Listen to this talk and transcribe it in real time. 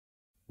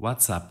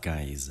What's up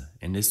guys,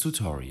 in this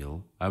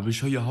tutorial I will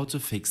show you how to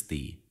fix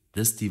the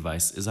 "this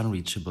device is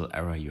unreachable"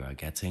 error you are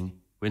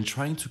getting when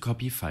trying to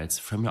copy files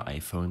from your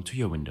iPhone to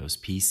your Windows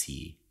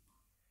PC.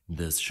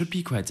 This should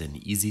be quite an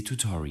easy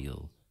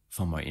tutorial.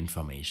 For more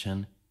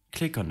information,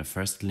 click on the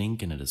first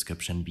link in the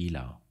description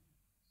below.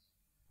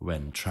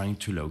 When trying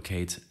to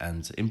locate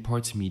and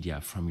import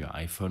media from your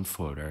iPhone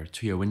folder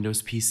to your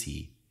Windows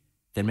PC,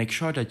 then make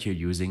sure that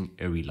you're using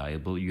a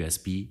reliable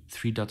USB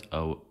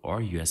 3.0 or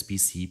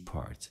USB-C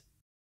port.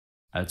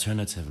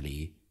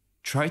 Alternatively,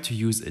 try to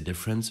use a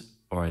different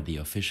or the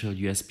official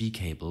USB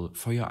cable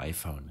for your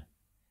iPhone.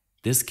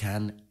 This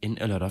can, in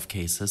a lot of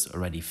cases,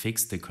 already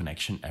fix the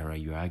connection error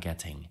you are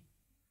getting.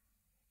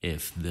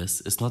 If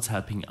this is not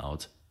helping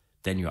out,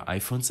 then your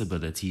iPhone's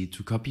ability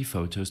to copy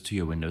photos to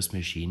your Windows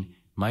machine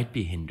might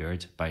be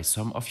hindered by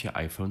some of your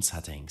iPhone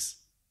settings.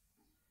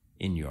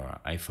 In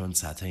your iPhone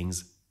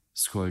settings,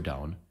 scroll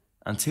down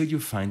until you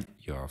find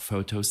your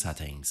photo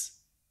settings.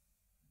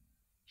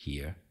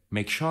 Here,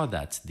 make sure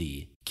that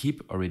the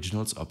Keep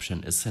Originals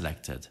option is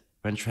selected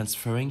when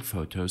transferring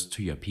photos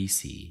to your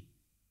PC.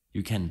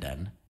 You can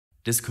then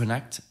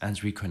disconnect and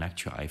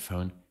reconnect your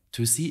iPhone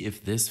to see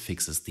if this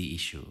fixes the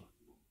issue.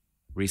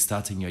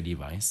 Restarting your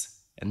device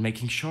and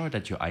making sure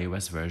that your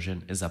iOS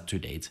version is up to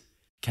date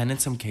can in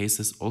some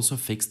cases also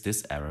fix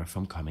this error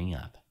from coming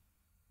up.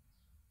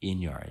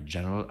 In your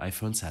general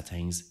iPhone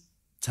settings,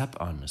 tap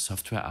on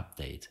Software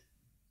Update.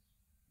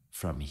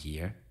 From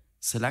here,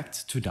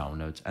 select to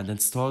download and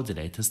install the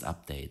latest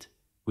update,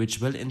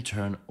 which will in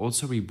turn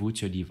also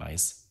reboot your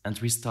device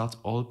and restart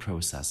all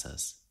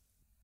processes.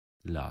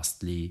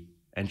 Lastly,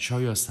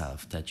 ensure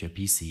yourself that your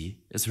PC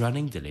is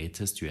running the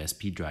latest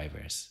USB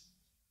drivers.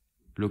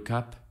 Look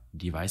up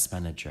Device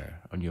Manager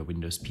on your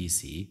Windows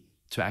PC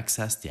to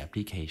access the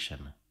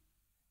application.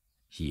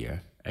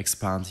 Here,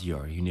 expand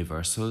your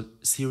Universal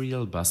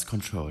Serial Bus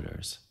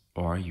Controllers,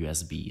 or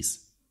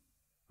USBs.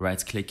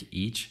 Right-click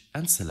each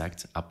and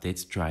select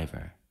Update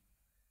Driver.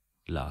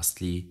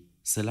 Lastly,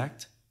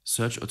 select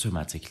Search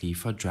automatically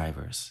for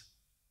drivers.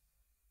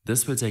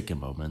 This will take a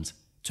moment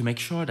to make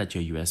sure that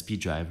your USB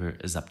driver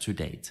is up to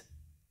date.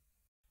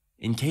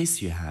 In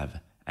case you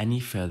have any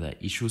further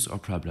issues or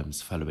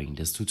problems following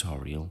this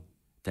tutorial,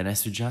 then I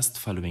suggest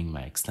following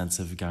my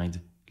extensive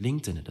guide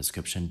linked in the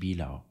description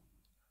below.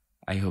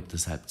 I hope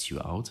this helped you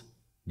out.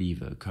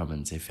 Leave a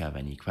comment if you have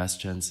any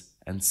questions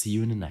and see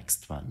you in the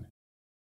next one.